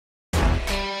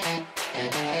Hello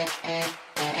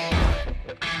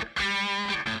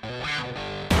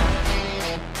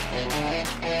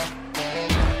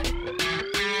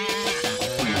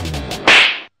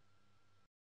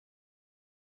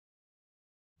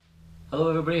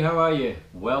everybody, how are you?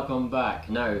 Welcome back.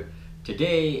 Now,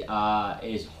 today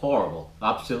is horrible,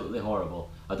 absolutely horrible.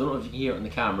 I don't know if you can hear it on the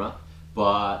camera,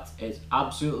 but it's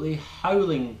absolutely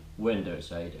howling wind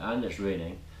outside and it's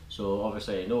raining. So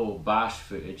obviously no bash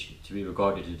footage to be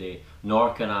recorded today,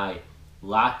 nor can I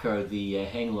lacquer the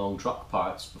Henglong truck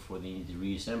parts before they need to be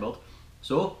reassembled.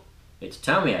 So it's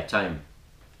Tamiya time.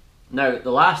 Now,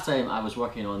 the last time I was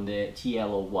working on the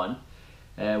TL-01,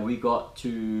 we got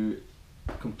to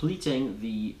completing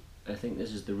the, I think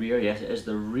this is the rear, yes it is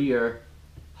the rear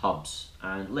hubs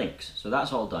and links. So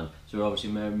that's all done. So we're obviously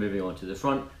moving on to the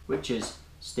front, which is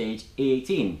stage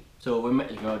 18. So we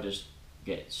might as well just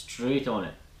get straight on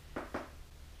it.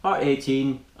 Part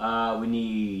 18, we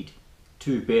need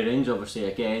 2 bearings. Obviously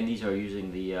again, these are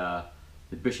using the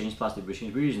bushings, plastic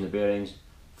bushings. We're using the bearings.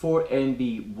 4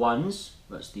 NB1s,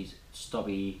 that's these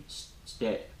stubby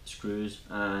step screws,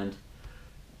 and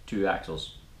 2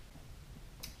 axles.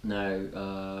 Now,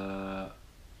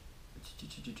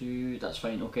 that's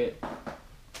fine, okay.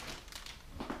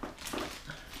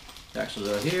 The axles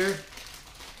are here.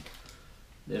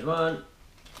 There's one.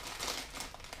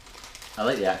 I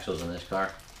like the axles on this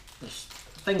car. There's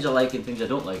things I like and things I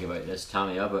don't like about this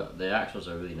Tamiya, but the axles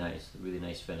are really nice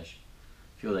finish.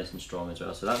 Feel nice and strong as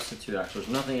well. So that's the 2 axles.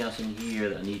 Nothing else in here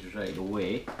that I need right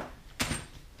away.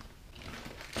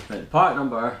 Right, part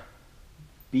number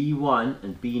B1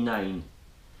 and B9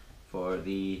 for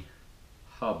the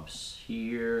hubs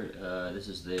here. This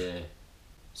is the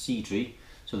C tree.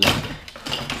 So there's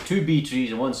 2 B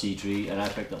trees and 1 C tree, and I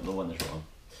picked up the one that's wrong.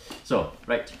 So,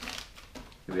 right,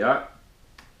 here we are.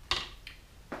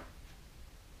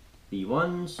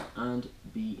 B1s and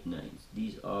B9s.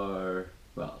 These are,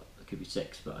 well, it could be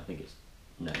 6, but I think it's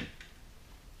 9.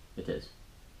 It is.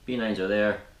 B9s are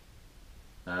there,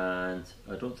 and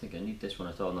I don't think I need this one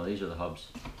at all. No, these are the hubs.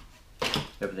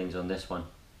 Everything's on this one.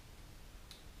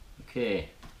 Okay.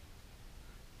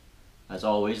 As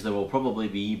always, there will probably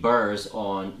be burrs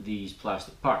on these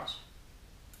plastic parts.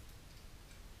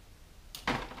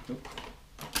 Nope.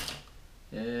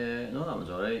 No, that one's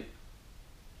alright.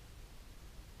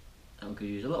 That one could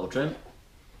use a little trim.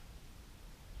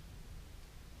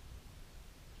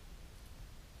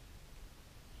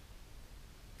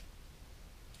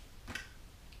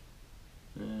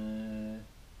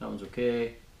 That one's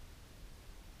okay.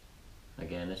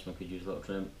 Again, this one could use a little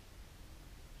trim.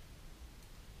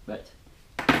 Right.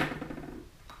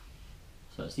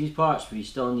 So it's these parts. We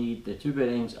still need the 2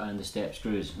 bearings and the step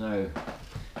screws. Now,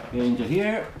 bearings are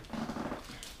here.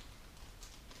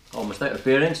 Almost out of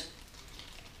bearings.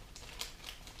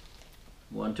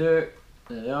 1, 2.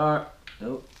 There they are.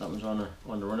 Oh, that one's on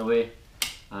the runaway.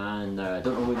 And I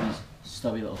don't know where these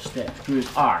stubby little step screws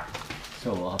are.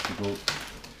 So we'll have to go.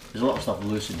 There's a lot of stuff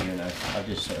loose in here now. I've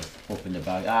just sort of opened the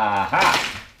bag.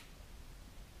 Aha!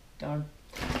 Darn.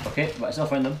 Okay, but I still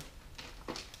found them.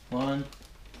 1,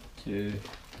 2,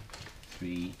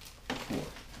 3, 4.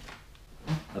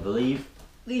 I believe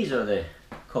these are the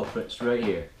culprits right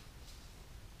here.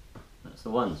 That's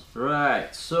the ones.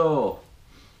 Right, so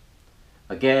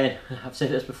again, I've said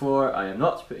this before, I am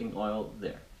not putting oil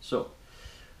there. So,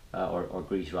 or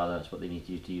grease rather, that's what they need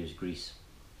you to use, grease.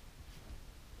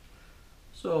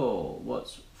 So,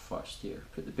 what's first here?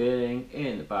 Put the bearing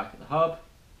in the back of the hub,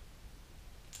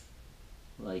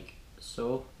 like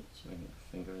so. Let's see if I can get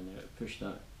a finger in there, push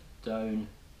that down.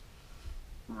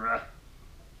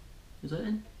 Is that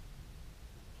in?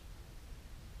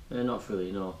 Not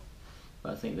fully, no.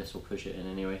 But I think this will push it in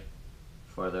anyway.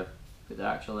 Further. Put the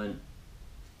axle in.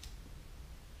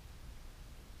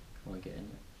 Come on, get in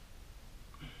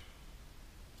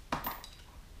there.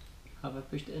 Have I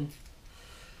pushed it in?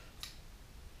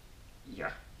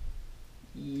 Yeah.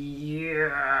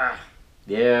 Yeah.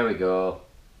 There we go.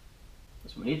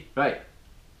 That's what we need. Right.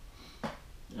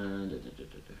 And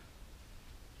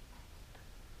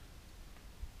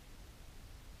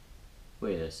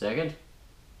wait a second.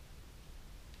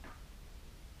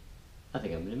 I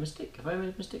think I made a mistake. Have I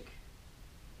made a mistake?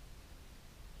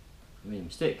 I made a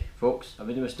mistake, folks. I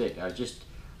made a mistake.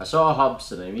 I saw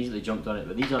hubs and I immediately jumped on it,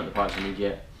 but these aren't the parts I need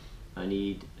yet. I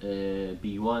need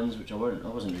B1s, which I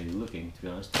wasn't really looking, to be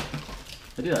honest.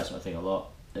 I do that sort of thing a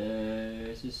lot.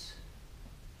 Is this?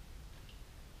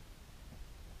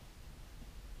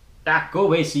 Ah, go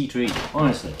away, C tree.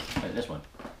 Honestly, right, this one.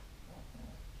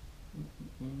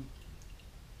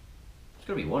 It's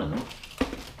gotta be one of them.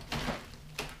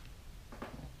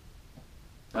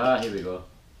 Ah, here we go.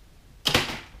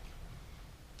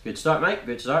 Good start, Mike,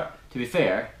 good start. To be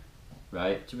fair,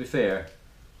 right, I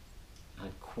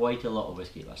had quite a lot of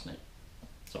whiskey last night.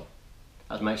 So,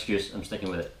 that's my excuse, I'm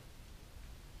sticking with it.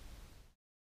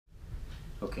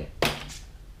 Okay.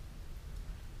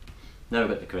 Now we've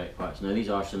got the correct parts. Now these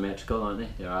are symmetrical, aren't they?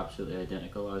 They're absolutely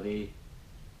identical. Are they?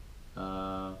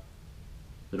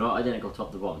 They're not identical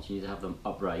top to bottom, so you need to have them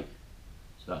upright.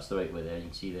 So that's the right way there. You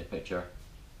can see the picture.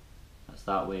 That's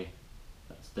that way.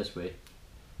 That's this way.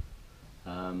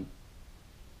 So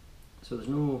there's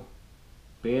no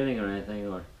bearing or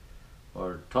anything,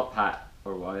 or top hat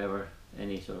or whatever,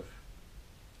 any sort of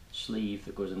sleeve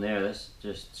that goes in there. This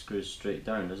just screws straight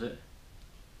down, does it?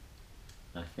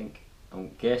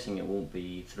 I'm guessing it won't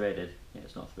be threaded. Yeah,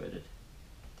 it's not threaded.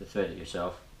 To thread it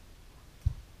yourself.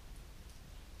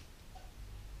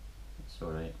 It's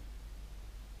alright.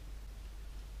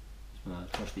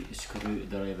 First you screw the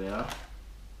driver.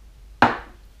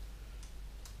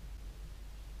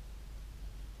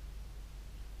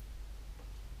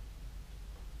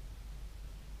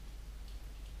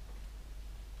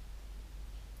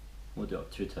 We'll do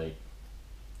it too tight.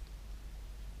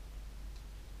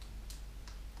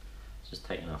 It's just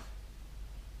tight enough.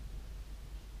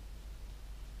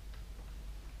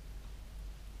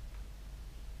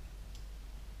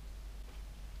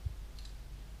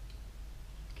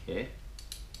 Okay.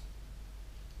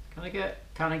 Can I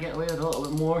get away with a little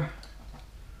bit more?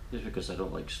 Just because I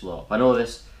don't like slop. I know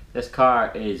this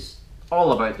car is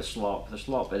all about the slop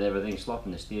and everything, slop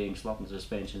in the steering, slop in the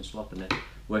suspension, slop in the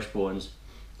wishbones.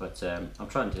 But I'm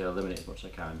trying to eliminate as much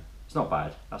as I can. It's not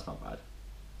bad. That's not bad.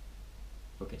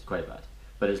 Okay, it's quite bad.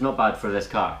 But it's not bad for this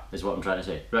car, is what I'm trying to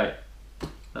say. Right,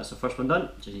 that's the first one done.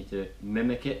 Just need to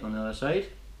mimic it on the other side.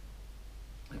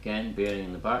 Again, bearing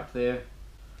in the back there.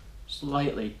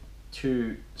 Slightly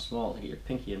too small to get your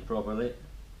pinky in properly.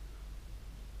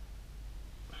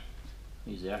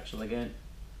 Use the axle again.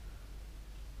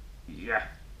 Yeah.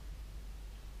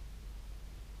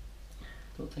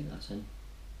 Don't think that's in.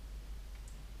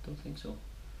 Don't think so.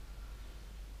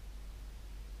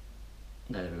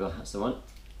 There we go, that's the one.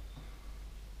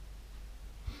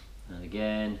 And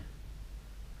again,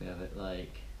 we have it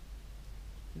like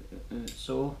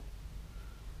so,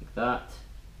 like that,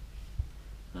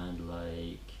 and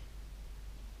like,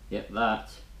 yep, that.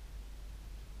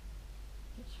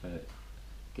 That's how it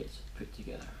gets put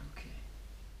together. Okay.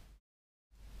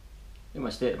 Look at my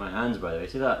state of my hands, by the way.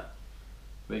 See that?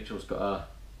 Rachel's got a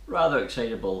rather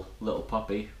excitable little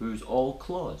puppy who's all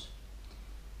claws.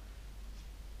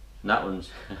 And that one's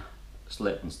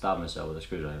slipped and stabbed myself with a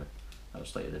screwdriver. That was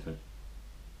slightly different.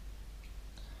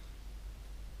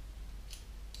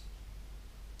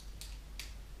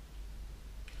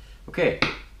 Okay,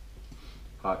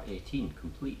 part 18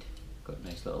 complete. Got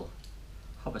nice little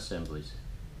hub assemblies.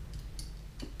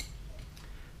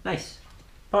 Nice.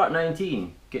 Part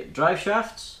 19, get drive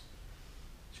shafts,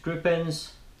 screw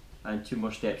pins, and 2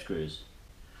 more step screws.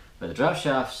 Now the drive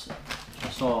shafts I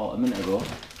saw a minute ago.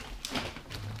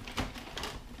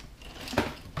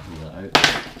 Pull that out.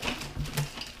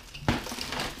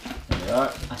 There they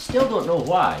are. I still don't know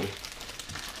why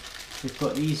we've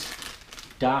got these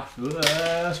daft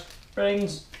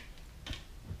springs.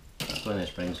 That's one of the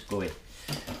springs, go away.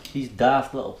 These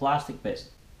daft little plastic bits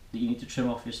that you need to trim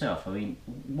off yourself. I mean,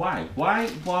 why?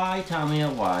 Why, Tamiya,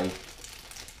 why?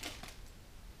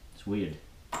 It's weird.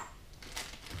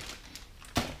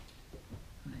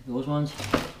 Those ones.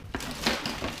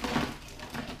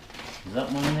 Is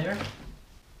that one in there?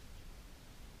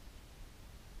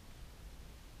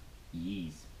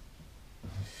 Yeez.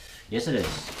 Yes it is.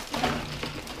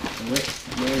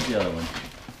 Where's the other one?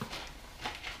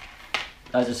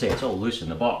 As I say, it's all loose in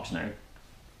the box now.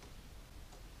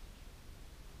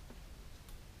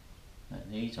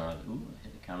 These are the, ooh, I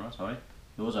hit the camera, sorry.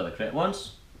 Those are the correct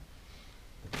ones.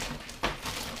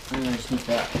 And I just need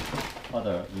that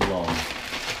other long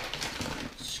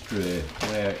screw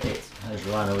where it has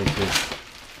run away to.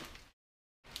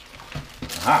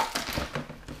 Aha!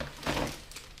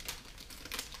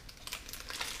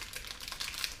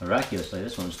 Miraculously,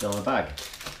 this one's still in the bag.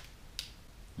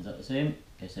 Is that the same?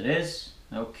 Yes, it is.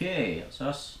 Okay, that's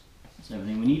us. That's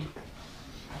everything we need.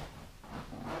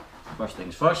 First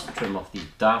things first, trim off these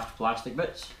daft plastic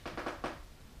bits.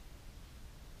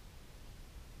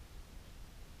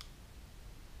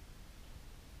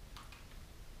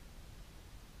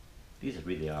 These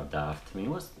really are daft. I mean,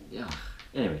 what's, yeah.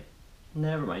 Anyway,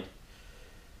 never mind.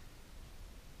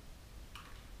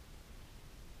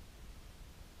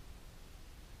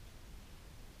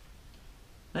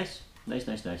 Nice, nice,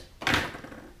 nice, nice.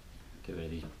 Get rid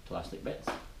of these plastic bits.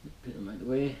 Put them out of the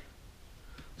way.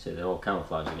 So they're all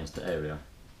camouflaged against the area.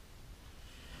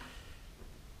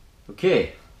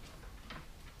 Okay,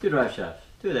 2 drive shafts,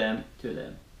 2 of them, 2 of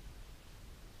them.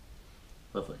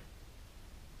 Lovely.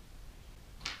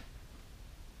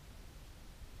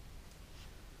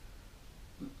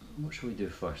 What shall we do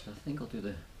first? I think I'll do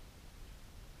the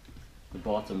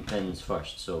bottom pins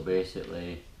first. So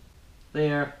basically,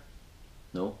 there,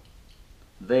 no,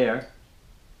 there,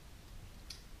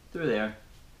 through there,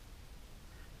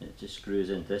 and it just screws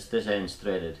in. This end's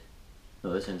threaded.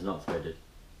 No, this end's not threaded.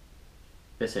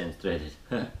 This end's threaded.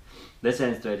 This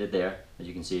end's threaded there, as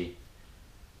you can see.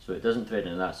 So it doesn't thread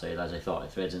into that side as I thought.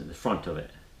 It threads into the front of it.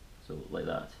 So like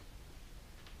that.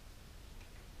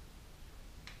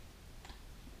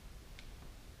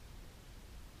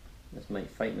 This might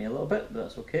fight me a little bit, but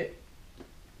that's okay.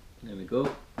 There we go.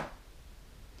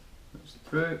 That's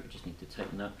through. We just need to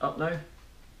tighten that up now.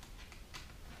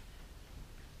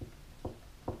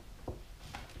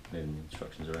 Moving the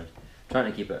instructions around.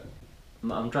 Trying to keep it.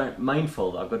 I'm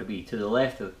mindful that I've got to be to the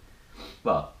left of,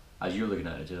 well, as you're looking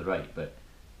at it, to the right, but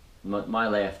my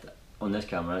left on this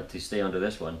camera to stay under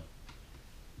this one.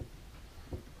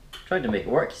 Trying to make it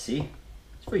work, you see.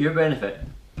 It's for your benefit.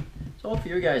 It's all for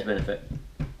your guys' benefit.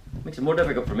 Makes it more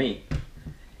difficult for me.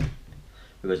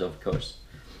 Because of course,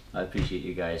 I appreciate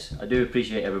you guys. I do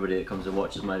appreciate everybody that comes and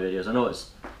watches my videos. I know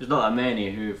there's not that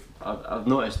many I've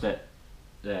noticed that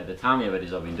the Tamiya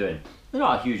videos I've been doing, there's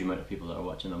not a huge amount of people that are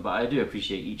watching them, but I do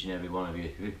appreciate each and every one of you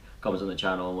who comes on the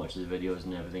channel and watches the videos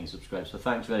and everything, subscribes. So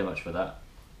thanks very much for that.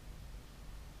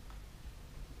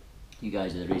 You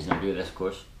guys are the reason I do this, of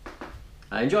course.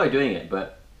 I enjoy doing it,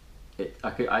 but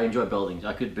I enjoy building.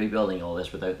 I could be building all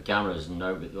this without the cameras, and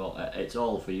now it's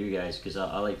all for you guys, because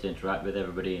I like to interact with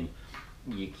everybody and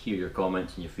you hear your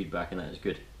comments and your feedback, and that is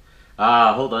good.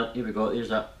 Ah, hold on, here we go. Here's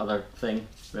that other thing.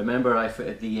 Remember, I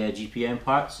fitted the GPM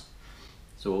parts.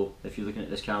 So if you're looking at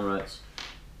this camera, it's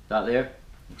that there,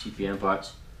 the GPM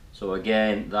parts. So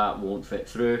again, that won't fit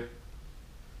through,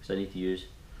 because I need to use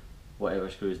whatever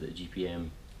screws that GPM.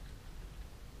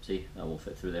 See, that won't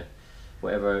fit through there.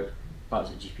 Whatever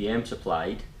parts that GPM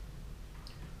supplied,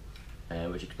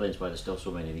 which explains why there's still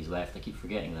so many of these left. I keep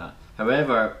forgetting that.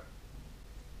 However,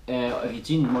 if you've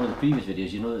seen one of the previous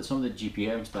videos, you know that some of the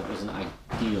GPM stuff isn't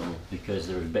ideal because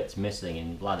there are bits missing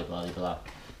and blah blah blah blah.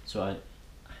 So I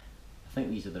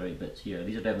think these are the right bits here.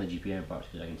 These are definitely GPM parts,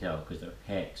 because I can tell, because they're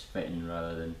hex fitting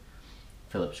rather than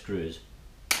Phillips screws.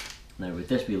 Now would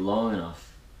this be long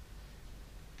enough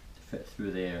to fit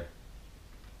through there?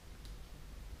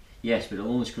 Yes, but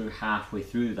it'll only screw halfway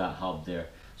through that hub there.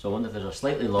 So I wonder if there's a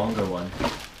slightly longer one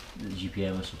that the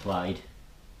GPM has supplied.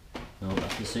 No,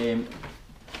 that's the same.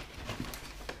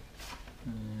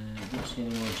 Don't see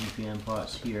any more GPM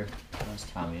parts here. That's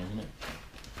Tamiya, isn't it?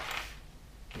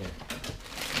 Yeah.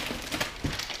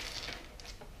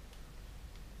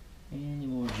 Any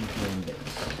more GPM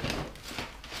bits?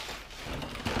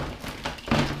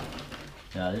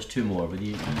 Yeah, there's 2 more, but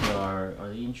these are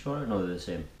they even shorter? No, they're the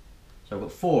same. So I've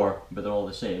got 4, but they're all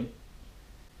the same.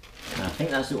 And I think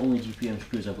that's the only GPM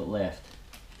screws I've got left.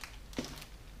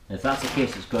 And if that's the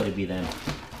case, it's got to be them.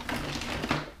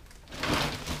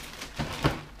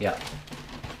 Yeah.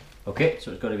 Okay,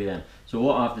 so it's got to be them. So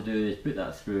what I have to do is put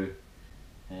that through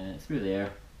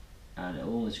there, and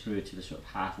it'll only screw to the sort of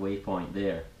halfway point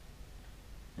there.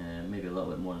 Maybe a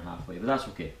little bit more than halfway, but that's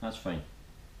okay. That's fine.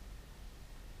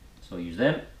 So I'll use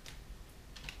them.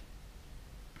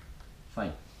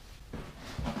 Fine.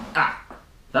 Ah,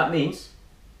 that means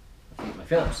I think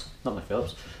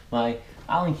my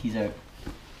Allen key's out.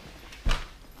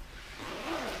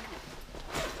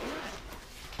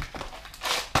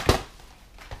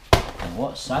 And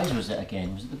what size was it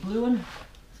again? Was it the blue one? I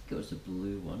think it was the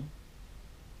blue one.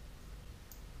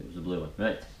 It was the blue one,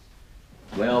 right.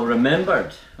 Well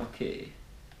remembered. Okay.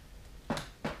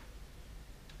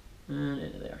 And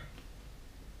into there.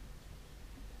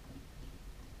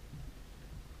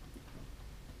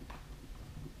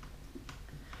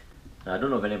 Now, I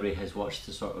don't know if anybody has watched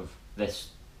the sort of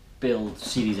this build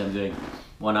series I'm doing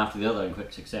one after the other in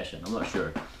quick succession. I'm not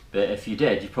sure, but if you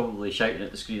did, you're probably shouting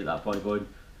at the screen at that point going,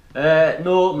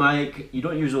 no Mike, you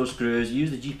don't use those screws, you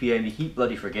use the GPM, you keep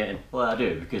bloody forgetting. Well, I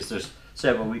do, because there's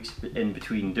several weeks in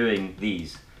between doing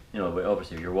these, you know, but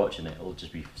obviously if you're watching it, it'll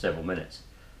just be several minutes.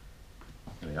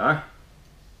 There we are.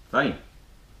 Fine.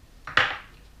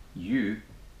 You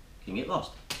can get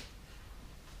lost.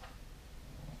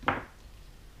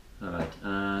 Alright,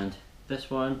 and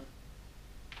this one.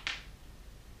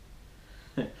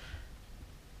 I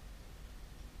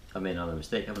made another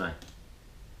mistake, haven't I?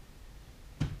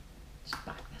 Let's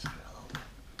back this out a little bit.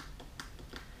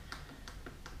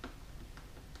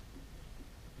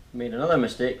 Made another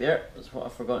mistake there, that's what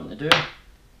I've forgotten to do.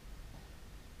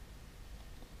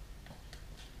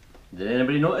 Did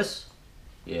anybody notice?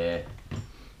 Yeah,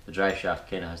 the drive shaft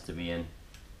kind of has to be in,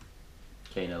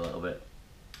 kind of a little bit.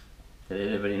 Did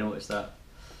anybody notice that?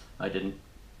 I didn't.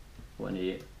 What an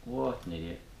idiot. What an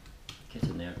idiot. Get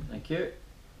in there. Thank you.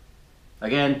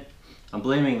 Again, I'm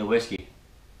blaming the whiskey.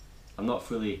 I'm not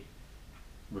fully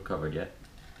recovered yet.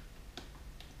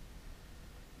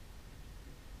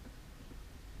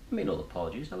 Make no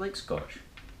apologies, I like Scotch.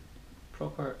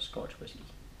 Proper Scotch whiskey.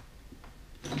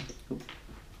 Oop.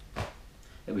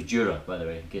 It was Jura, by the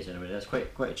way, in case anybody. That's quite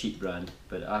a cheap brand,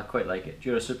 but I quite like it.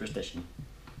 Jura Superstition.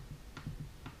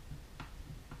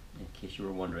 In case you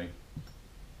were wondering.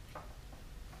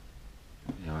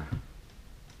 There we are.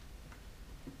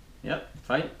 Yep,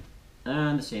 fine.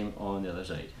 And the same on the other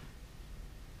side.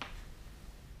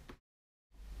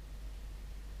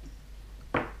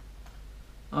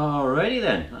 Alrighty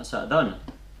then, that's that done.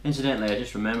 Incidentally, I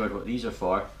just remembered what these are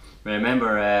for.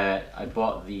 Remember, I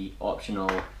bought the optional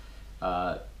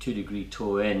 2-degree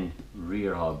toe-in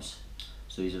rear hubs.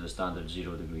 So these are the standard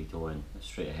 0-degree toe-in,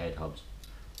 straight ahead hubs,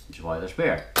 which is why they're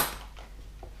spare.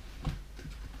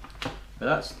 But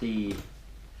that's the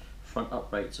front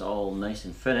uprights all nice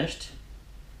and finished.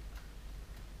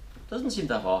 Doesn't seem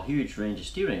to have a huge range of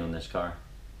steering on this car.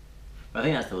 But I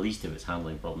think that's the least of its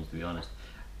handling problems, to be honest.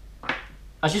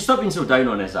 I should stop being so down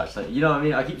on this, actually. You know what I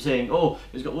mean? I keep saying, oh,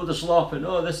 it's got loads of slop and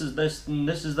oh, this is this and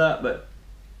this is that, but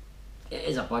it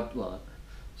is a budget. Well, I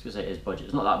was going to say it is budget.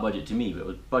 It's not that budget to me, but it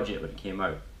was budget when it came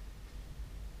out.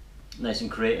 Nice and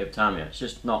creative Tamiya. It's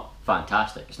just not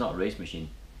fantastic. It's not a race machine.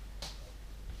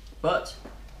 But,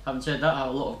 having said that, I have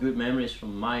a lot of good memories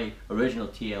from my original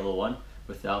TL-01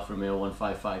 with the Alfa Romeo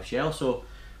 155 shell. So,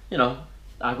 you know,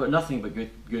 I've got nothing but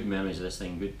good memories of this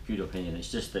thing, good opinion.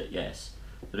 It's just that, yes,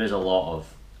 there is a lot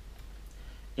of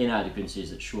inadequacies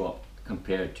that show up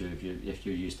compared to if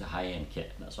you're used to high-end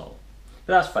kit. That's all.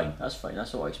 But that's fine. That's fine.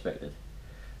 That's what I expected.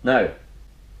 Now,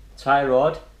 tie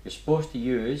rod. You're supposed to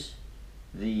use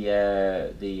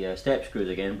the step screws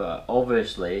again, but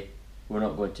obviously we're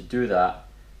not going to do that.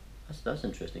 That's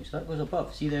interesting. So that goes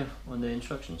above. See there on the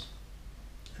instructions.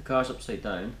 If the car's upside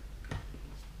down,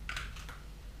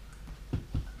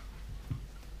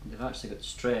 they've actually got to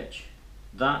stretch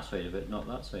that side of it, not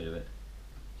that side of it.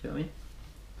 See what I mean?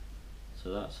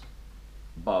 So that's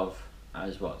above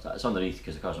as well. That's underneath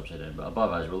because the car's upside down, but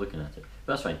above as we're looking at it.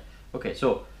 But that's fine. Okay,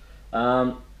 so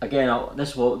again,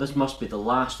 this must be the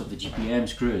last of the GPM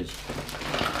screws,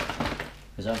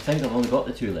 because I think I've only got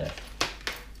the 2 left.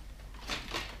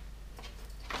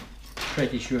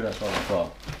 Pretty sure that's all I've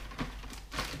got.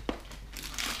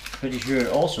 Pretty sure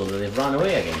also that they've run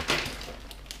away again.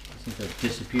 They seem to have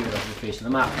disappeared off the face of the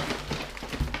map.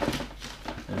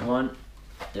 There's one.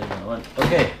 There's another one.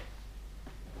 Okay.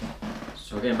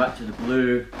 So we're getting back to the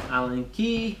blue Allen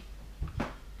key.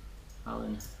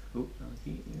 Allen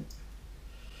key.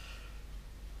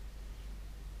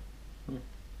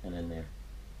 And in there.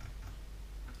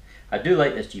 I do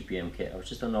like this GPM kit. I was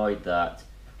just annoyed that,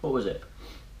 what was it?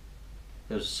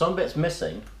 There's some bits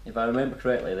missing. If I remember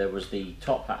correctly, there was the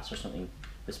top hats or something,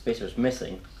 the spacers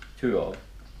missing, 2 of.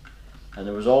 And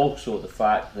there was also the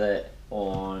fact that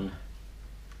on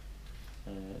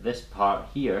this part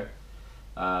here,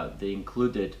 the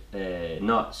included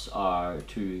nuts are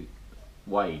too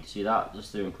wide. See that?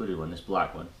 Just the included one, this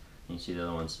black one. You can see the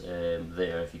other ones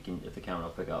there. If the camera will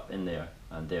pick up in there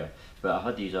and there. But I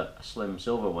had to use a slim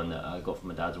silver one that I got from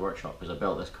my dad's workshop because I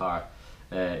built this car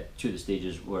to the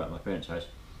stages were at my parents' house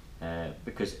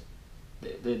because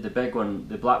the big one,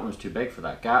 the black one's too big for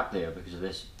that gap there because of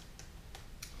this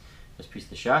piece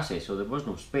of the chassis. So there was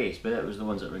no space, but it was the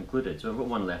ones that were included. So I've got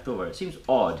one left over. It seems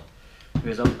odd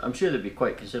because I'm sure there'd be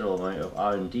quite considerable amount of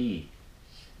R&D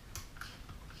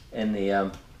in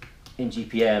the in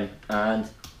GPM, and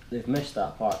they've missed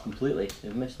that part completely.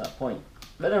 They've missed that point.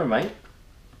 But never mind.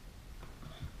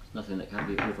 It's nothing that can't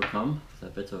be overcome with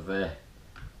a bit of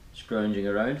scrounging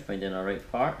around, finding a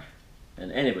right part.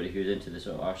 And anybody who's into this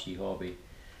sort of RC hobby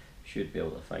should be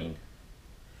able to find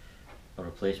a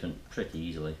replacement pretty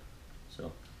easily.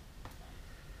 So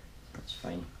that's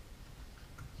fine.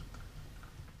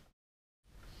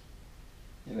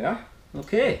 There we are.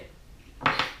 Okay.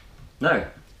 Now,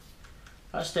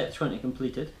 that's step 20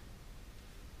 completed.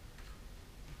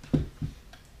 You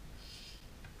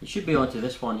should be onto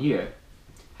this one here.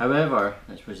 However,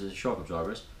 that's where the shock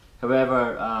absorbers.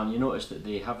 However, you notice that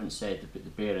they haven't said to put the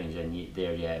bearings in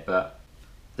there yet, but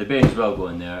the bearings will go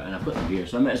in there, and I've got them here,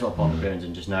 so I might as well pop the bearings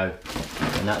in just now,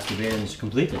 and that's the bearings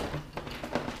completed.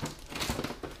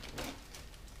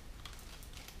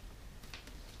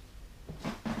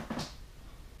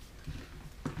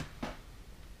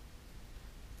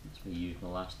 That's me use my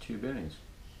last 2 bearings.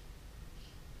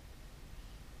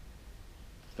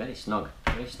 very snug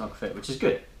fit, which is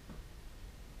good.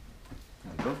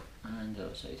 There we go, and the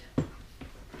other side.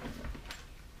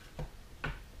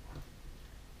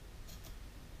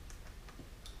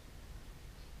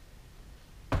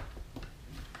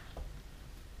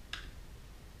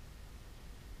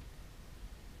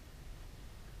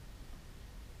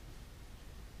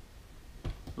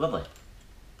 Lovely.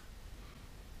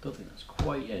 Don't think that's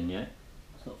quite in yet.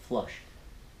 It's not flush.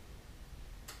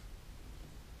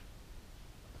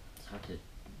 It's hard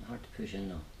to push in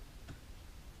though.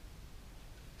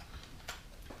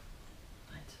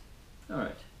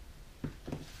 Right.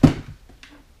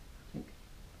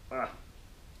 Alright.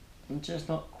 I'm just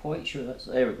not quite sure that's,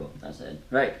 there we go, that's it.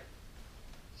 Right.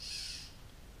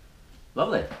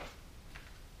 Lovely.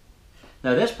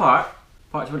 Now this part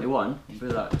 21, I'll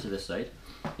put that to this side,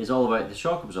 is all about the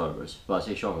shock absorbers. Well, I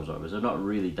say shock absorbers, they're not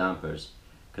really dampers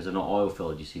because they're not oil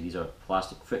filled, you see, these are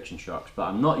plastic friction shocks, but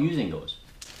I'm not using those.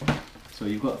 So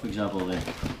you've got, for example,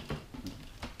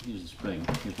 here's the spring,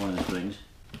 here's one of the springs,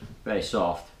 very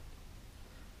soft,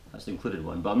 that's the included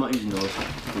one, but I'm not using those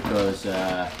because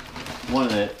one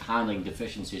of the handling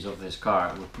deficiencies of this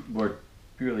car were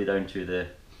purely down to the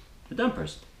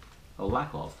dampers, or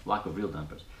lack of real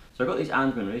dampers. So I got these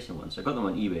Ansmann racing ones. I got them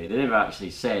on eBay. They never actually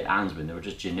said Ansmann. They were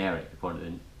just generic, according to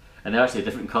and they're actually a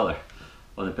different colour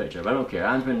on the picture. But I don't care.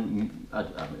 Ansmann,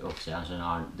 obviously Ansmann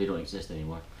aren't. They don't exist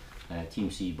anymore.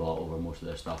 Team C bought over most of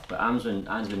their stuff. But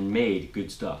Ansmann made good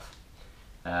stuff.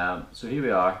 So here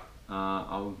we are.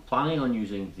 I'm planning on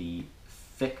using the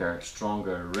thicker,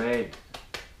 stronger red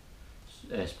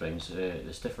springs,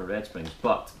 the stiffer red springs.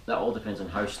 But that all depends on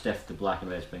how stiff the black and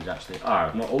red springs actually are.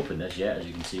 I've not opened this yet, as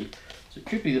you can see. So it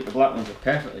could be that the black ones are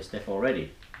perfectly stiff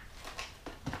already.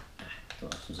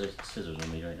 Don't have some scissors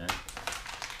on me right now.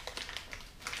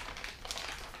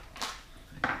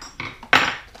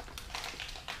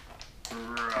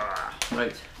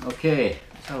 Right, okay,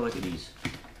 let's have a look at these.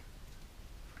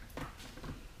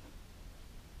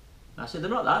 I said they're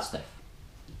not that stiff,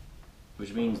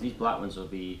 which means these black ones will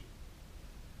be,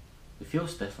 they feel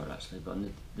stiffer actually, but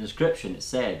in the description it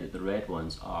said that the red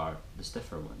ones are the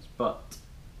stiffer ones, but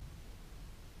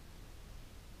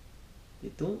they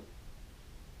don't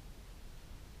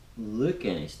look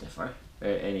any stiffer, or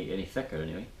any thicker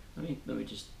anyway. Let me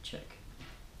just check.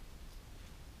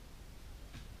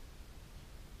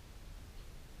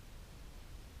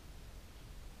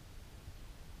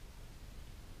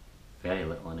 Very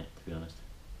little on it, to be honest.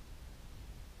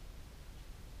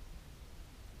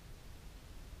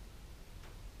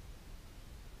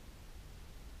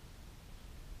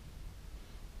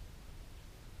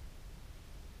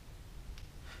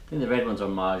 I think the red ones are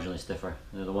marginally stiffer.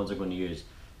 They're the ones I'm going to use.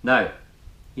 Now,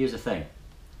 here's the thing.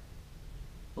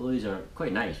 Although these are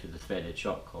quite nice with the threaded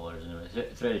shock collars and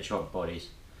threaded shock bodies,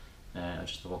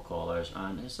 adjustable collars,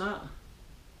 and it's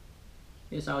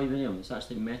aluminium. It's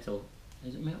actually metal.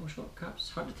 Is it metal shock caps?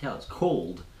 It's hard to tell. It's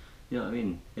cold. You know what I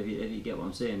mean? If you get what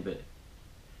I'm saying, but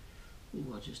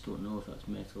ooh, I just don't know if that's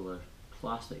metal or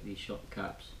plastic. These shock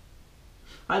caps.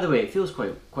 Either way, it feels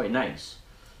quite nice,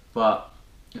 but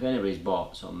if anybody's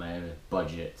bought some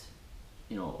budget,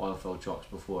 you know, oil-filled shocks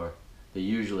before, they're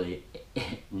usually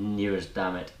near as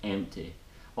damn it empty.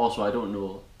 Also, I don't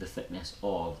know the thickness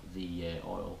of the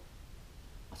oil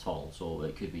at all, so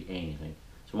it could be anything.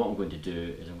 So what I'm going to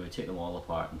do is I'm going to take them all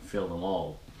apart and fill them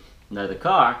all. Now the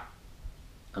car,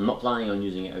 I'm not planning on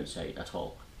using it outside at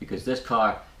all, because this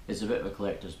car is a bit of a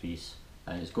collector's piece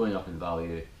and it's going up in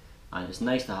value. And it's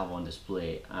nice to have on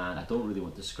display, and I don't really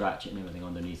want to scratch it and everything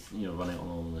underneath, you know, run it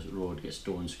along the road, get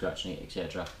stones scratching it,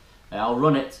 etc. I'll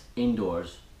run it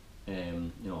indoors,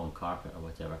 you know, on carpet or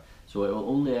whatever. So it will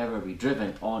only ever be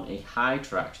driven on a high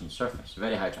traction surface, a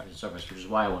very high traction surface, which is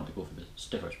why I want to go for the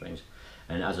stiffer springs.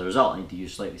 And as a result, I need to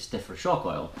use slightly stiffer shock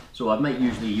oil. So I might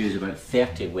usually use about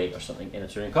 30 weight or something in a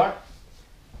touring car.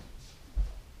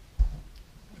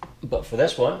 But for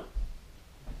this one,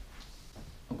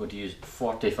 I'm going to use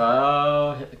 45,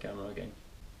 oh, hit the camera again.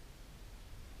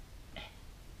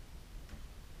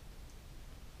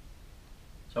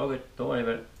 It's all good, don't worry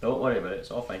about it, it's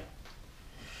all fine.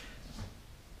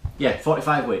 Yeah,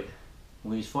 45 weight.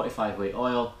 We'll use 45 weight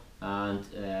oil, and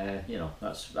you know,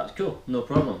 that's cool, no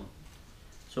problem.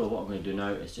 So what I'm going to do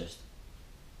now is just,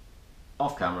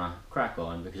 off camera, crack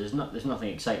on, because there's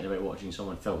nothing exciting about watching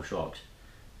someone fill shocks.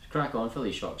 Just crack on, fill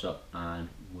these shocks up, and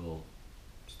we'll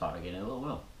start again in a little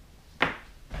while.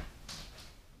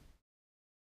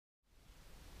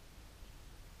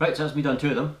 Right, so that's me done two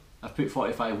of them. I've put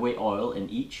 45 weight oil in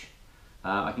each.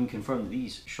 I can confirm that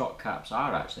these shock caps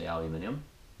are actually aluminium,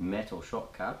 metal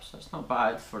shock caps. That's not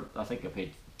bad for, I think I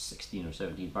paid 16 or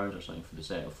 17 pounds or something for the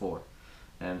set of 4.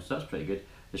 So that's pretty good.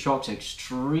 The shock's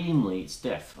extremely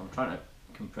stiff. I'm trying to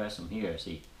compress them here,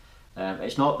 see.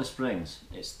 It's not the springs,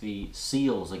 it's the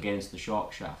seals against the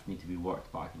shock shaft need to be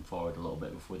worked back and forward a little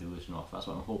bit before they loosen off. That's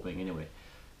what I'm hoping anyway.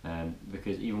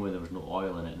 Because even when there was no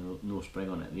oil in it, no spring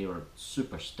on it, they were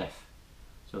super stiff.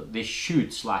 So they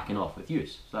should slacken off with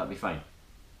use, so that'll be fine.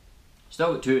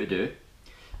 Still got 2 to do,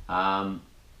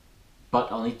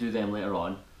 but I'll need to do them later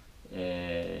on.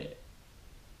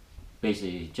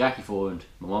 Basically, Jackie phoned,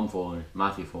 my mum phoned,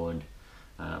 Matthew phoned,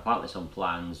 apparently some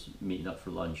plans, meeting up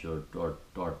for lunch or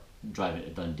driving to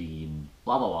Dundee and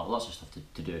blah blah blah, lots of stuff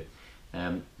to do.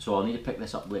 So I'll need to pick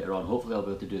this up later on. Hopefully I'll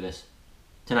be able to do this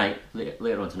tonight,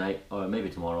 later on tonight, or maybe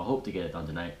tomorrow. I hope to get it done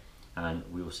tonight, and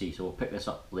we will see. So we'll pick this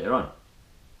up later on.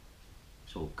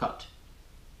 So cut.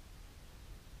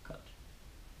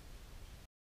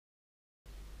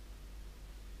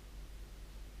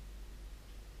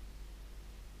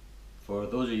 For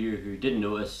those of you who didn't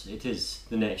notice, it is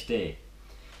the next day.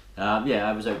 Yeah,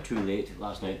 I was out too late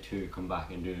last night to come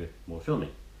back and do more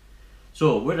filming.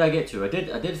 So where did I get to? I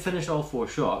did finish all 4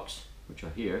 shocks, which are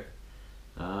here.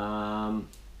 Like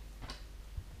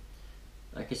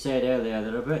I said earlier,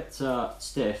 they're a bit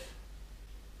stiff.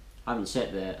 I haven't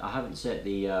set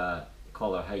the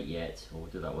collar height yet. We'll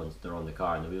do that once they're on the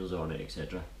car and the wheels are on it,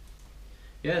 etc.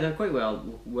 Yeah, they're quite well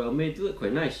made. They look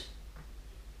quite nice.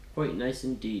 Quite nice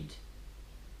indeed.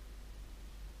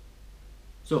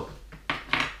 So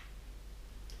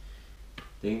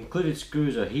the included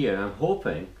screws are here. I'm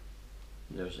hoping,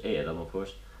 there's 8 of them of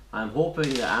course, I'm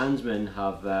hoping that Ansmann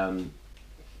have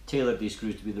tailored these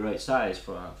screws to be the right size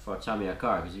for a Tamiya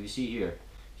car, because if you see here,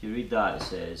 if you read that, it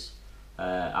says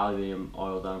aluminium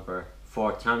oil damper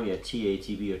for Tamiya TA,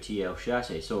 TB or TL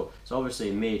chassis. So it's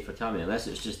obviously made for Tamiya, unless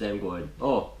it's just them going,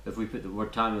 oh, if we put the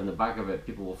word Tamiya on the back of it,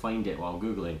 people will find it while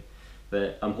googling.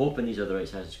 But I'm hoping these are the right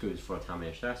size of screws for a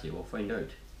Tamiya chassis. We'll find out.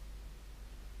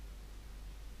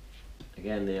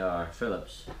 Again, they are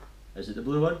Phillips. Is it the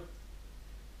blue one?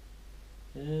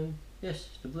 Yes,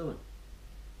 it's the blue one.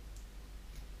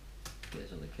 Get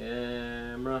this on the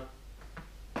camera.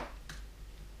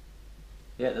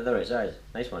 Yeah, they're the right size.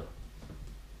 Nice one.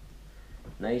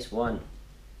 Nice one.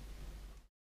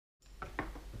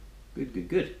 Good, good,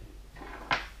 good.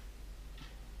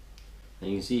 And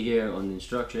you can see here on the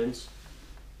instructions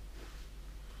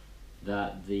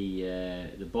that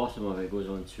the bottom of it goes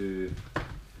on to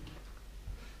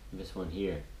this one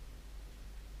here.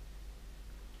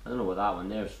 I don't know what that one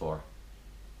there's for,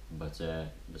 but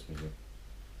this one here.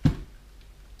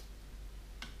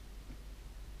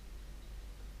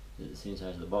 Is it the same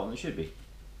size as the bottom? It should be.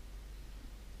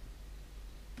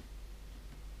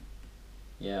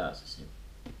 Yeah, that's the same.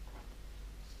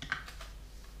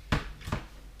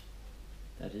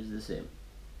 That is the same.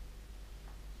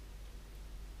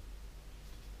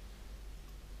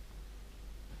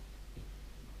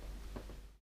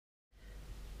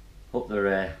 Hope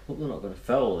they're not going to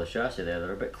foul the chassis there.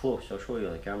 They're a bit close. I'll show you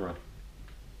on the camera.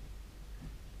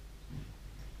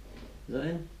 Is that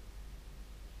in?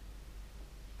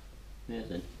 Yeah,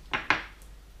 it's in.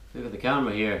 Look at the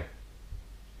camera here.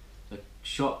 The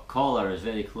shock collar is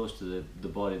very close to the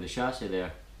body of the chassis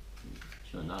there.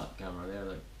 Showing that camera there.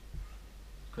 Like,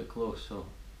 quite close. So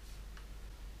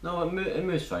no, it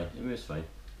moves fine. It moves fine.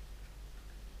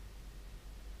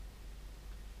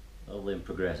 Lovely and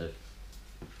progressive.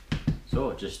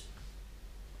 So just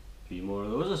a few more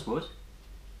of those, I suppose.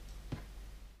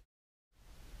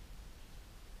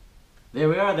 There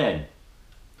we are then.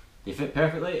 They fit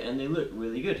perfectly and they look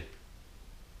really good.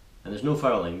 And there's no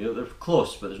fouling. They're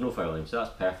close, but there's no fouling, so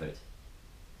that's perfect.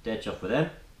 Dead chuff with them.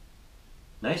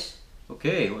 Nice.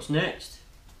 Okay, what's next?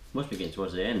 Must be getting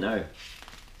towards the end now.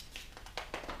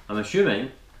 I'm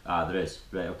assuming, there is,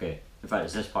 right, okay. In fact,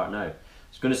 it's this part now. I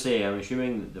was going to say, I'm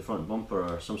assuming that the front bumper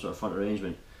or some sort of front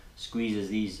arrangement squeezes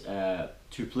these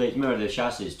 2 plates. Remember the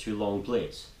chassis is 2 long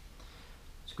plates.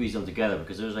 Squeeze them together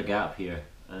because there's a gap here.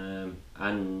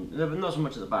 And not so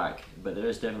much at the back, but there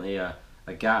is definitely a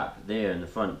gap there in the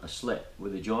front, a slit where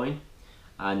they join.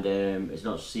 And it's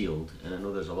not sealed, and I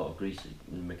know there's a lot of grease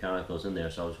and mechanicals in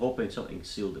there, so I was hoping something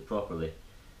sealed it properly.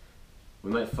 We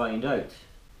might find out,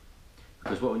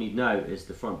 because what we need now is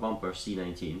the front bumper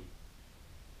C19.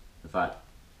 In fact,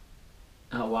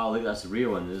 oh wow, look, that's the rear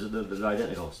one. They're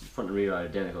identical. Front and rear are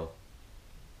identical.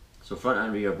 So front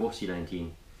and rear are both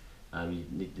C19. You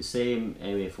need the same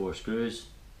MA4 screws.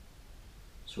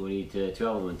 So we need 12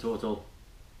 of them in total.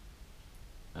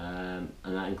 And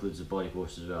that includes the body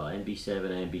posts as well. NB7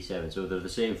 and NB7. So they're the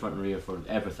same front and rear for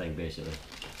everything basically.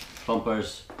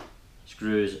 Bumpers,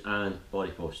 screws and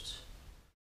body posts.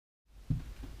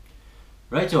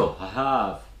 Righto, I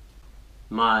have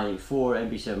my 4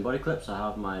 MB7 body clips, I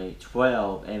have my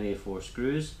 12 MA4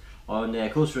 screws. On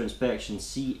closer inspection,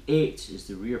 C8 is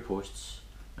the rear posts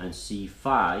and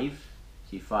C5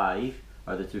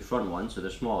 are the 2 front ones, so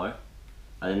they're smaller.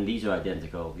 And then these are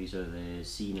identical, these are the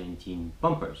C19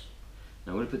 bumpers.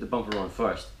 Now I'm going to put the bumper on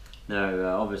first.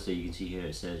 Now obviously you can see here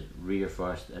it says rear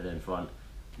first and then front.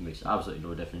 It makes absolutely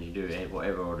no difference, you do it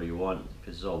whatever order you want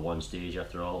because it's all one stage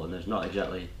after all, and there's not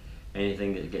exactly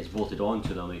anything that gets bolted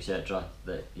onto them etc.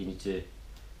 that you need to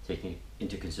take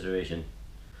into consideration.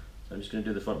 So I'm just going to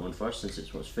do the front one first since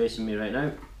it's what's facing me right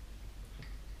now.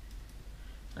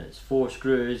 And it's 4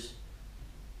 screws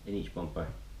in each bumper.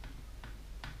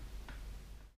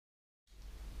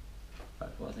 Right,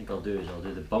 what I think I'll do is I'll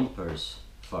do the bumpers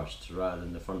first rather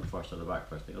than the front first or the back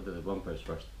first. I think I'll do the bumpers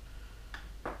first.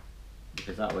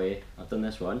 Because that way, I've done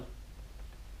this one,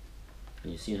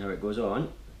 and you've seen how it goes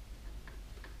on.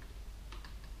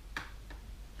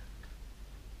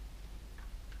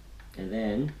 And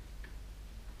then,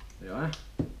 there you are.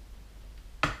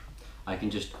 I can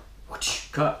just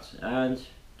cut and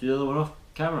do the other one off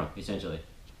camera, essentially.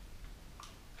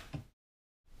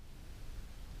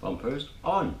 Bumpers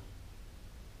on.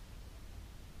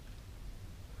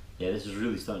 Yeah, this is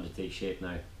really starting to take shape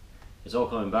now. It's all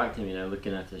coming back to me now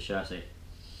looking at the chassis.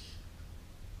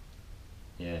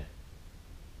 Yeah.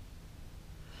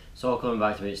 It's all coming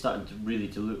back to me. It's starting to really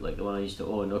to look like the one I used to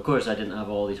own. Of course I didn't have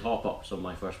all these hop-ups on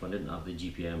my first one. I didn't have the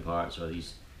GPM parts or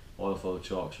these oil-filled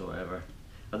shocks or whatever.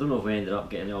 I don't know if we ended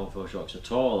up getting the oil-filled shocks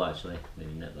at all actually.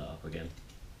 Maybe knit that up again.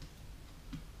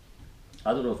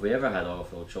 I don't know if we ever had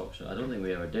oil-filled shocks. I don't think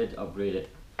we ever did upgrade it.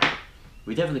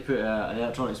 We definitely put an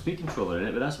electronic speed controller in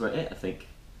it, but that's about it I think.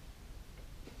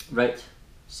 Right,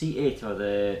 C8 are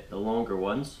the longer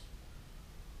ones,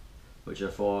 which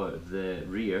are for the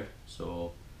rear,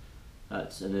 so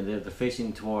that's, and then they're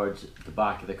facing towards the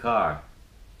back of the car,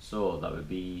 so that would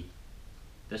be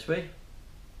this way.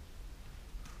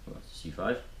 Oh, that's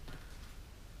C5.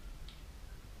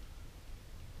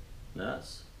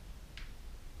 That's,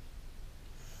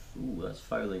 ooh, that's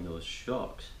fouling those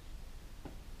shocks.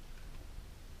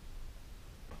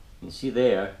 You can see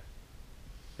there,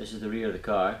 this is the rear of the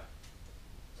car,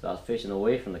 so that's facing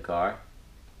away from the car.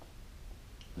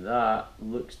 That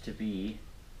looks to be,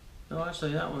 no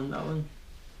actually that one,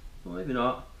 well maybe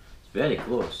not. It's very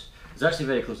close. It's actually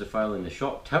very close to fouling the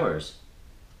shock towers.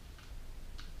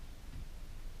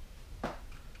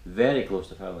 Very close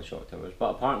to fouling the shock towers,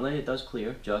 but apparently it does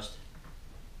clear, just.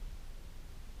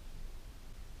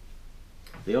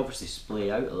 They obviously splay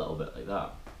out a little bit like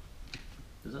that.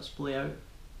 Does that splay out?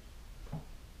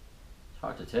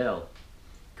 Hard to tell.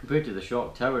 Compared to the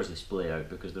shock towers they splay out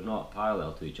because they're not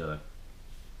parallel to each other.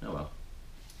 Oh well.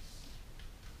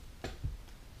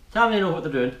 Tamiya know what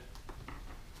they're doing.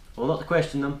 Well, not to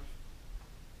question them.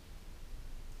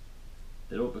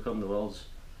 They don't become the world's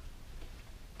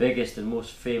biggest and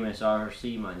most famous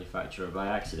RC manufacturer by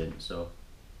accident, so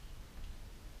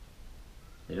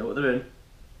they know what they're doing.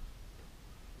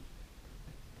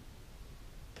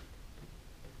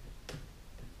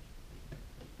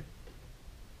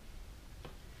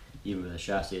 Even with a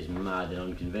chassis as mad and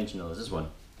unconventional as this one.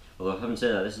 Although having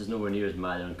said that, this is nowhere near as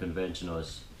mad and unconventional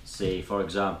as, say, for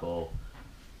example,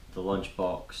 the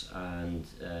Lunchbox and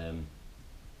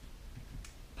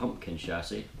Pumpkin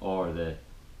chassis, or the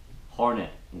Hornet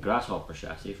and Grasshopper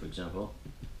chassis, for example,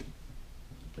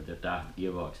 with their daft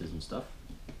gearboxes and stuff.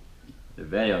 They're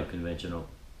very unconventional.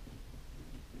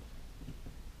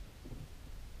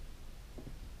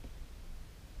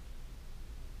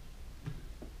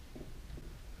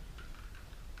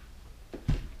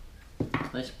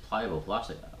 Nice pliable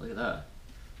plastic, look at that.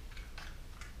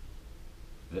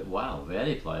 Wow,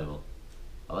 very pliable.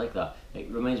 I like that. It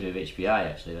reminds me of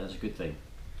HPI actually, that's a good thing.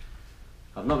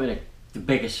 I've not been the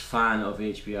biggest fan of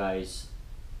HPI's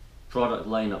product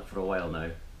lineup for a while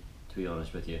now, to be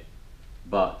honest with you.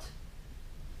 But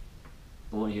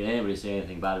I won't hear anybody say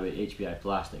anything bad about HPI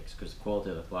plastics because the quality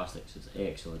of the plastics is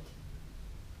excellent.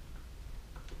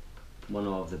 One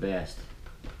of the best.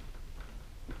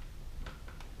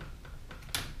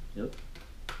 Yep.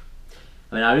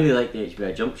 I mean, I really liked the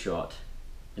HPI jump shot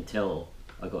until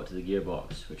I got to the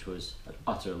gearbox, which was an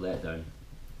utter letdown.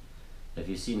 If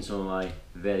you've seen some of my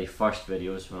very first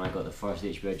videos when I got the first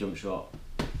HPI jump shot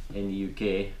in the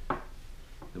UK,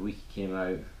 the week it came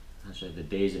out, actually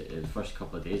the first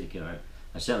couple of days it came out,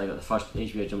 I certainly got the first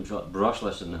HPI jump shot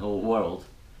brushless in the whole world,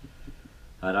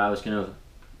 and I was kind of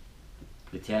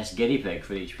the test guinea pig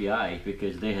for HPI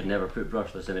because they had never put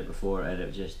brushless in it before and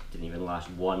it just didn't even last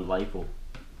one LiPo,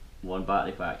 one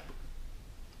battery pack.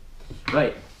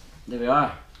 Right, there we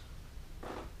are.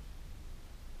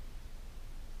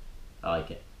 I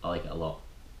like it. I like it a lot.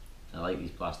 I like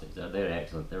these plastics. They're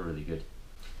excellent. They're really good.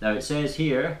 Now it says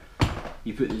here,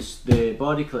 you put the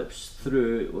body clips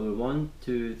through 1,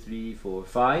 2, 3, 4,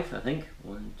 5. I think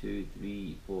 1, 2,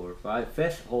 3, 4, 5.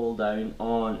 Fifth hole down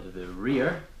on the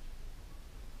rear.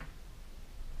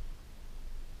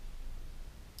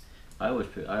 I always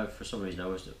put. For some reason,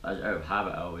 out of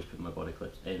habit, I always put my body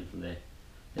clips in from the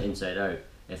inside out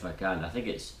if I can. I think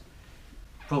it's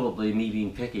probably me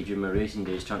being picky during my racing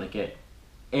days, trying to get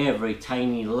every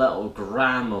tiny little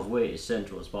gram of weight as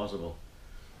central as possible.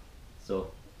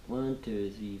 So 1,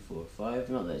 2, 3, 4, 5.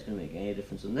 Not that it's going to make any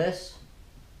difference on this.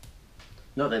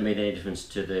 Not that it made any difference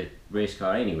to the race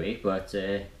car anyway, but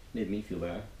made me feel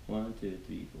better. 1, 2,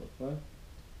 3, 4, 5.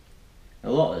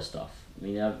 A lot of this stuff. I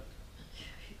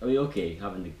mean, okay,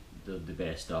 having the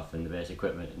best stuff and the best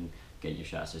equipment and getting your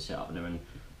chassis set up and everything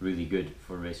really good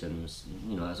for racing,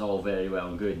 you know, that's all very well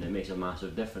and good, and it makes a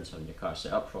massive difference having your car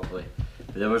set up properly.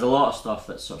 But there was a lot of stuff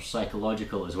that's sort of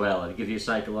psychological as well, and it gives you a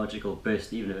psychological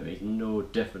boost even if it makes no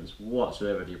difference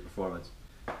whatsoever to your performance.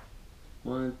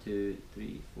 1, 2,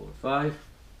 3, 4, 5.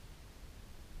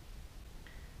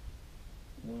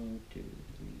 1, 2, 3,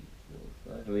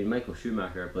 4, 5. I mean, Michael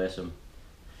Schumacher, bless him,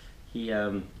 he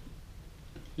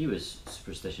was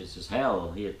superstitious as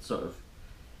hell. He had sort of,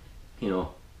 you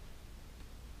know,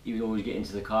 he would always get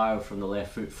into the car from the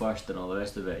left foot first and all the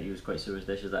rest of it. He was quite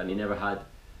superstitious, and he never had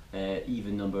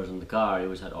even numbers on the car. He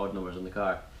always had odd numbers on the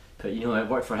car. But you know, it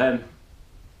worked for him.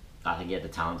 I think he had the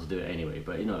talent to do it anyway,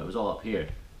 but you know, it was all up here.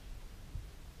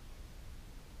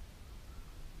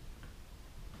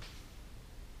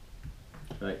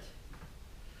 Right.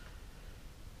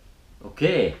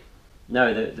 Okay.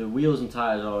 Now the wheels and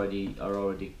tyres are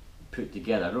already put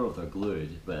together. I don't know if they're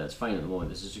glued, but that's fine at the moment.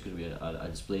 This is just going to be a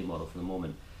display model for the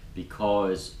moment,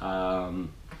 because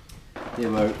they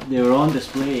were on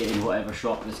display in whatever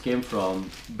shop this came from,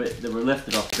 but they were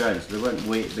lifted off the ground, so they weren't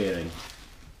weight bearing.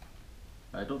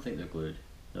 I don't think they're glued.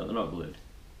 No, they're not glued.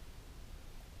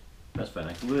 That's fine.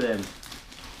 I can glue them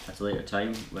at a later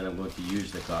time when I'm going to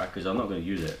use the car, because I'm not going to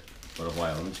use it for a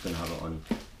while. I'm just going to have it on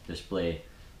display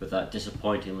with that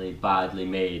disappointingly badly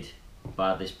made,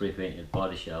 badly spray painted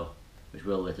body shell, which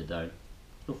will let it down.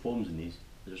 There's no foams in these. Is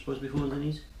there supposed to be foams in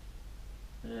these?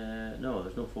 No,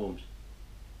 there's no foams.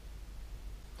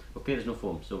 Okay, there's no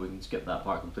foam, so we can skip that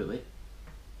part completely.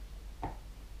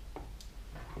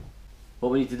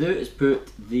 What we need to do is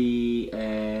put the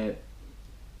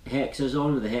hexes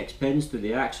on with the hex pins through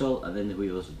the axle, and then the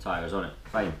wheels and tyres on it.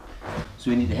 Fine. So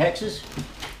we need the hexes,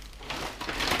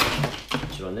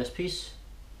 which are on this piece.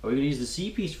 Are we going to use the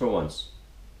C piece for once?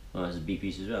 Oh, there's a B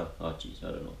piece as well. Oh jeez, I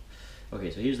don't know.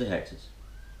 Okay, so here's the hexes.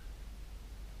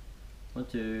 1,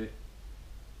 2,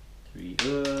 3,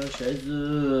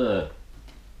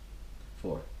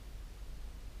 4.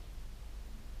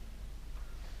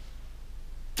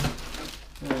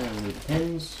 And we need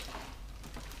pins.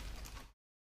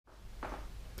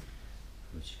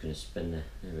 I'm just going to spin there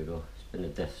we go, spin the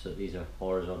diff so these are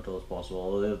horizontal as possible,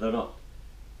 although they're not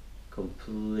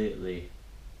completely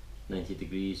 90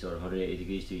 degrees or 180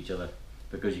 degrees to each other,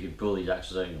 because you can pull these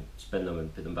axles out and spin them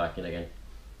and put them back in again,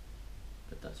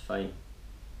 but that's fine.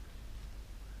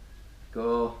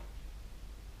 Go.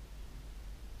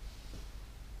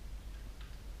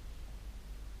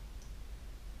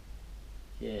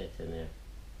 Yeah, it's in there.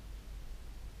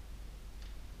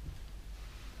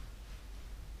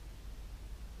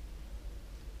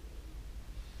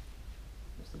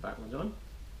 That's the back one's on.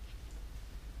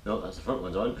 No, that's the front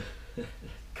one's on.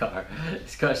 Car.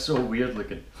 This car's so weird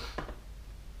looking.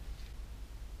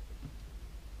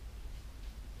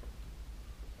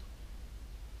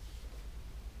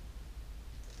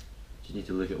 You need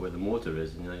to look at where the motor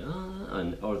is, and you're like,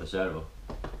 ah, or the servo.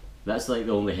 That's like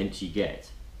the only hint you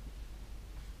get.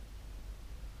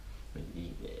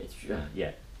 It's,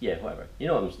 yeah, whatever. You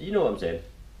know what I'm saying.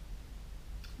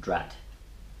 Drat.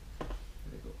 There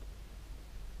we go.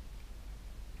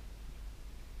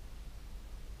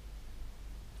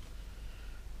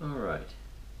 All right.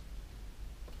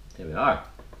 There we are.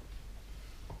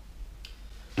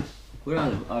 Where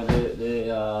are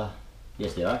the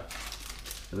yes, they are.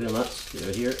 The wheel nuts,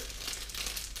 they're here.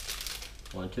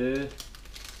 1, 2,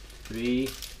 3.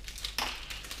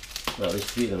 Well, at least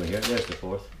 3 of them are here. There's the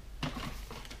 4th.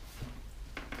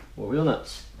 4 wheel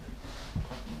nuts.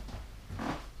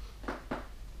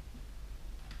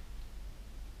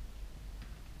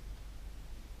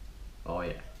 Oh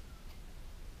yeah.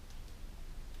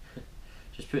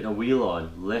 Just putting a wheel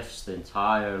on lifts the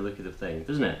entire look of the thing,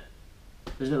 doesn't it?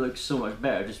 Doesn't it look so much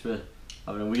better just with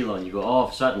having a wheel on? You go, oh, all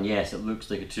of a sudden, yes, it looks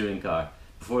like a touring car.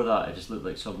 Before that, it just looked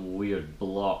like some weird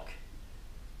block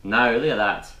Now look at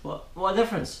that. What a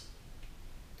difference!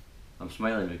 I'm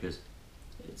smiling because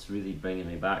it's really bringing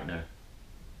me back now.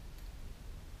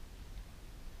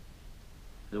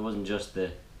 It wasn't just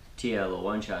the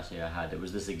TL-01 chassis I had, it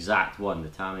was this exact one, the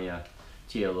Tamiya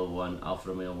TL-01 Alfa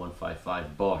Romeo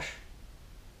 155 Bosch.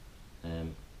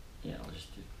 Yeah, I'll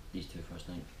just do these two first,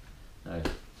 I think. Now,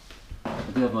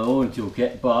 I do have my own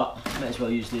toolkit, but I might as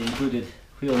well use the included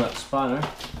wheel nut spanner,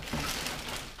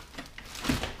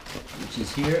 which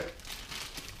is here.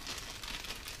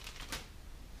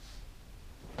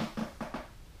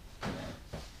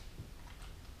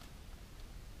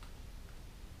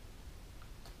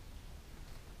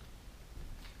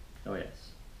 Oh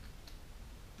yes.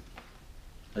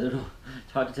 I don't know,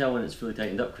 it's hard to tell when it's fully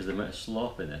tightened up because the amount of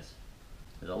slop in this.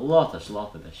 There's a lot of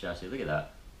slop in this chassis, look at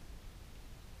that.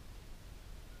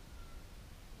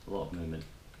 It's a lot of movement.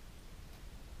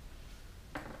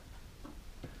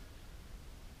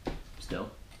 Still.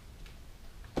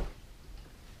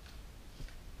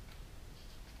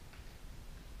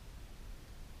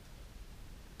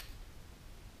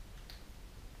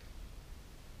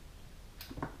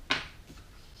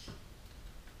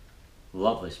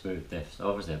 Lovely smooth diffs.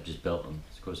 Obviously I've just built them,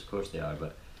 of course they are,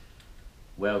 but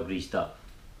well greased up.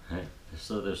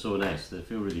 So they're so nice, they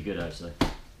feel really good actually.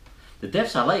 The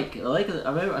diffs I like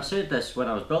I said this when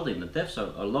I was building, the diffs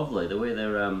are lovely, the way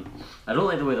they're, I don't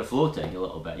like the way they're floating a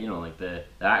little bit, you know, like the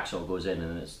axle goes in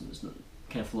and it's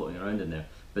kind of floating around in there,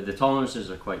 but the tolerances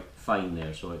are quite fine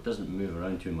there, so it doesn't move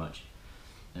around too much,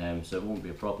 so it won't be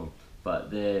a problem.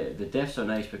 But the diffs are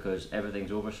nice because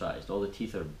everything's oversized, all the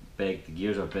teeth are big, the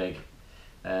gears are big,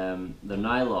 they're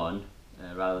nylon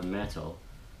rather than metal,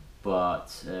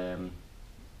 but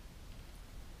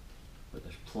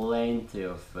there's plenty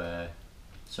of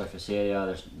surface area.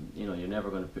 There's, you know, you're never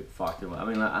going to put far too much. I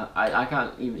mean, I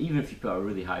can't, even if you put a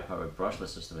really high powered brushless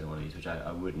system in one of these, which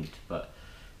I wouldn't, but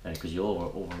because you'll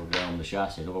overwhelm the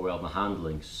chassis and overwhelm the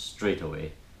handling straight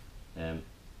away. You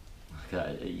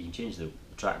can change the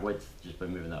track width just by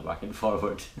moving that back and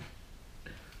forward.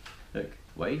 Look,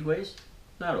 wide ways,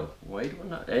 narrow, wide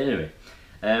one. Anyway,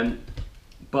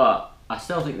 but I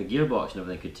still think the gearbox and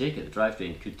everything could take it. The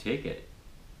drivetrain could take it.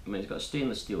 I mean, it's got a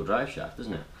stainless steel drive shaft,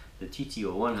 isn't it? The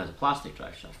TT-01 has a plastic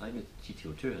drive shaft. I think the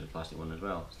TT-02 has a plastic one as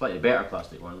well. Slightly better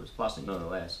plastic one, but it's plastic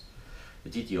nonetheless.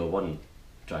 The TT-01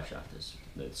 drive shaft is,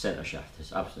 the centre shaft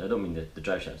is absolutely, I don't mean the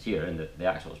drive shaft here and the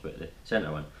axles, but the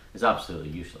centre one is absolutely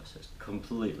useless. It's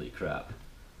completely crap.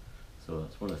 So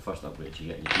that's one of the first upgrades you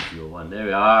get in your TT-01. There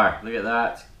we are, look at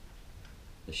that.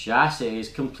 The chassis is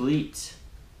complete.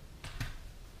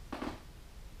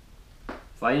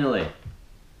 Finally.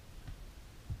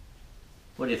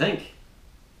 What do you think?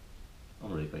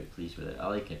 I'm really quite pleased with it, I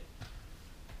like it.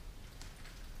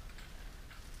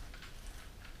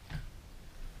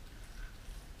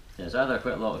 There's either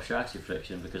quite a lot of chassis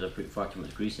friction because I put far too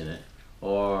much grease in it,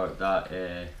 or that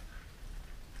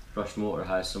brushed motor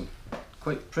has some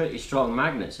quite pretty strong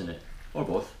magnets in it, or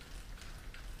both.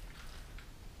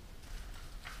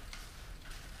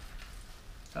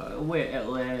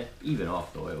 It'll even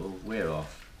off though, it will wear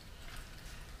off,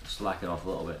 slacken off a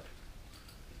little bit.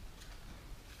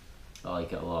 I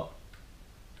like it a lot.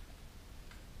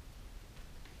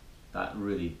 That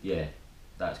really, yeah,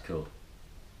 that's cool.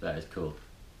 That is cool.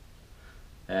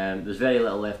 There's very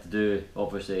little left to do.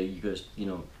 Obviously, you got to, you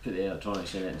know, put the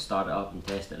electronics in it and start it up and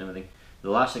test it and everything.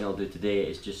 The last thing I'll do today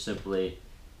is just simply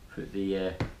put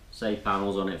the side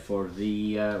panels on it for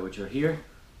the which are here,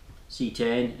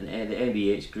 C10 and the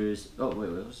MB8 screws. Oh wait,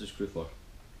 what's the screw for?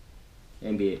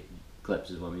 MB8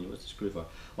 clips is what I mean. What's the screw for?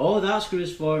 Oh, that screw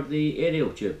is for the aerial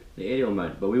tube, the aerial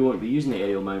mount. But we won't be using the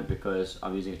aerial mount because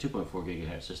I'm using a 2.4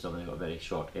 GHz system and I've got a very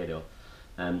short aerial.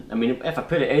 I mean, if I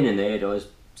put it in the aerial, is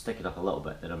stick it up a little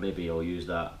bit, then maybe I'll use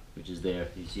that, which is there.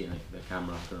 You see it in the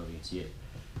camera. I don't know if you can see it,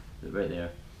 right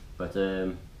there. But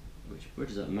where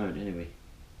does that mount anyway?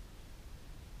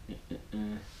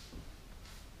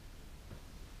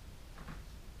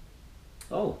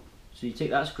 Oh, so you take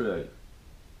that screw out.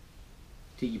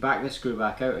 You back this screw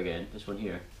back out again, this one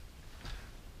here,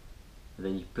 and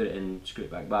then you put it in and screw it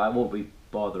back. But I won't be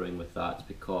bothering with that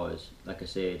because, like I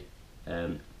said,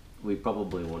 we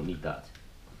probably won't need that.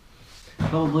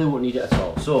 Probably won't need it at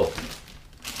all. So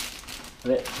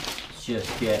let's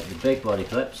just get the big body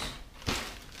clips,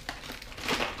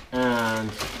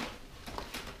 and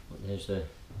there's the,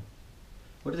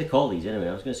 what do they call these anyway?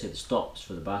 I was going to say the stops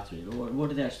for the battery. What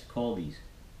do they actually call these?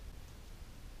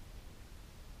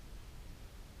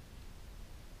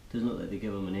 Doesn't look like they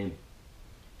give them a name.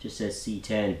 Just says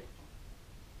C10.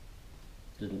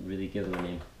 Doesn't really give them a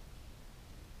name.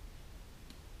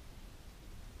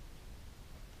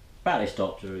 Battery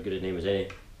stops are as good a name as any.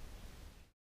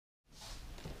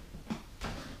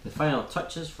 The final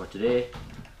touches for today,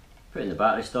 put in the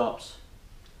battery stops.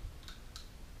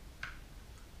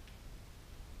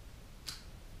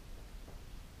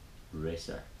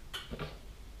 Racer,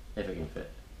 if it can fit.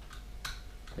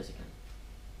 Yes, it can.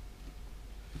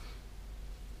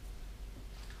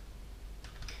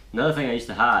 Another thing I used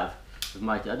to have with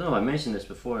my, I don't know if I mentioned this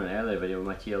before in an earlier video with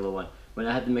my TL-01, when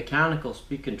I had the mechanical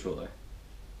speed controller,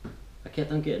 I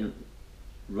kept on getting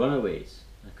runaways.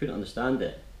 I couldn't understand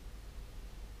it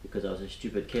because I was a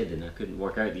stupid kid and I couldn't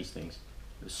work out these things.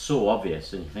 It was so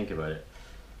obvious when you think about it.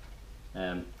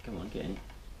 Come on, get in.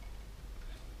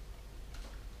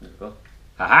 There we go.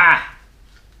 Haha!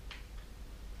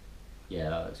 Yeah,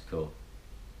 that looks cool.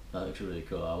 That looks really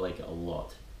cool. I like it a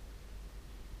lot.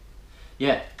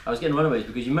 Yeah, I was getting runaways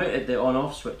because you mounted the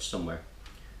on-off switch somewhere.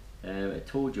 It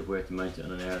told you where to mount it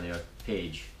on an earlier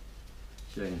page.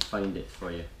 See if I can find it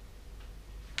for you.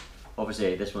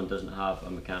 Obviously, this one doesn't have a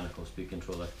mechanical speed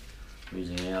controller. I'm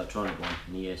using an electronic one,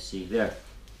 an ESC. There.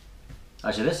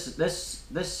 Actually, this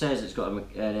says it's got an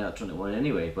electronic one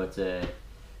anyway, but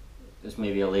this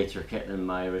may be a later kit than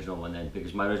my original one then,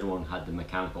 because my original one had the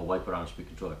mechanical wiper arm speed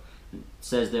controller. It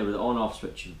says there with the on-off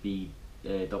switch would be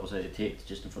double-sided taped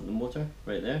just in front of the motor,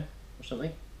 right there, or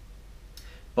something.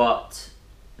 But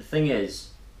the thing is,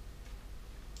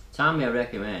 Tamiya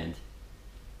recommend,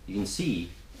 you can see,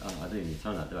 oh, I didn't even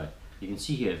turn that, do I? You can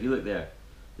see here, if you look there,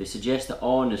 they suggest that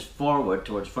on is forward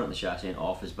towards the front of the chassis and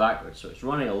off is backwards. So it's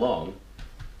running along,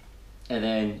 and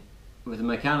then with a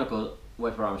mechanical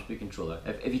wiper arm speed controller,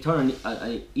 if you turn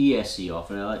an ESC off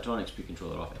and an electronic speed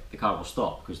controller off, the car will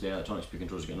stop because the electronic speed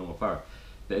controller is getting no more power.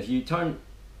 But if you turn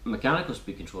a mechanical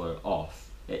speed controller off,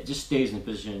 it just stays in the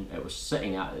position it was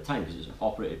sitting at the time because it's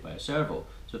operated by a servo.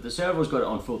 So if the servo's got it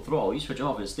on full throttle, you switch it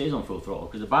off and it stays on full throttle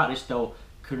because the battery's still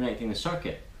connecting the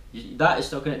circuit. That is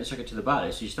still connecting the circuit to the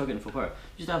battery, so you're still getting full power. You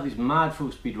used to have these mad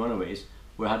full speed runaways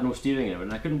where I had no steering in it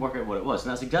and I couldn't work out what it was,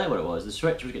 and that's exactly what it was. The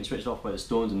switch was getting switched off by the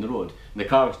stones in the road and the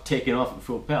car was taking off at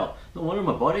full pelt. No wonder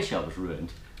my body shell was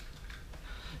ruined.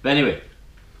 But anyway,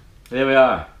 there we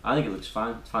are. I think it looks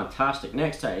fantastic.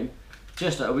 Next time,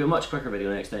 it'll be a much quicker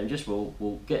video next time. Just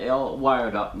we'll get it all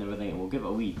wired up and everything, and we'll give it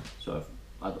a wee sort of,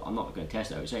 I'm not going to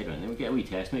test it outside or anything, we'll get a wee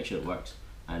test, make sure it works,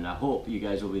 and I hope you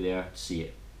guys will be there to see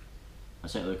it. I'm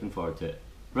certainly looking forward to it.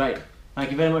 Right,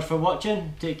 thank you very much for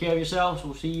watching, take care of yourselves,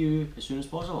 we'll see you as soon as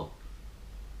possible.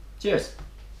 Cheers!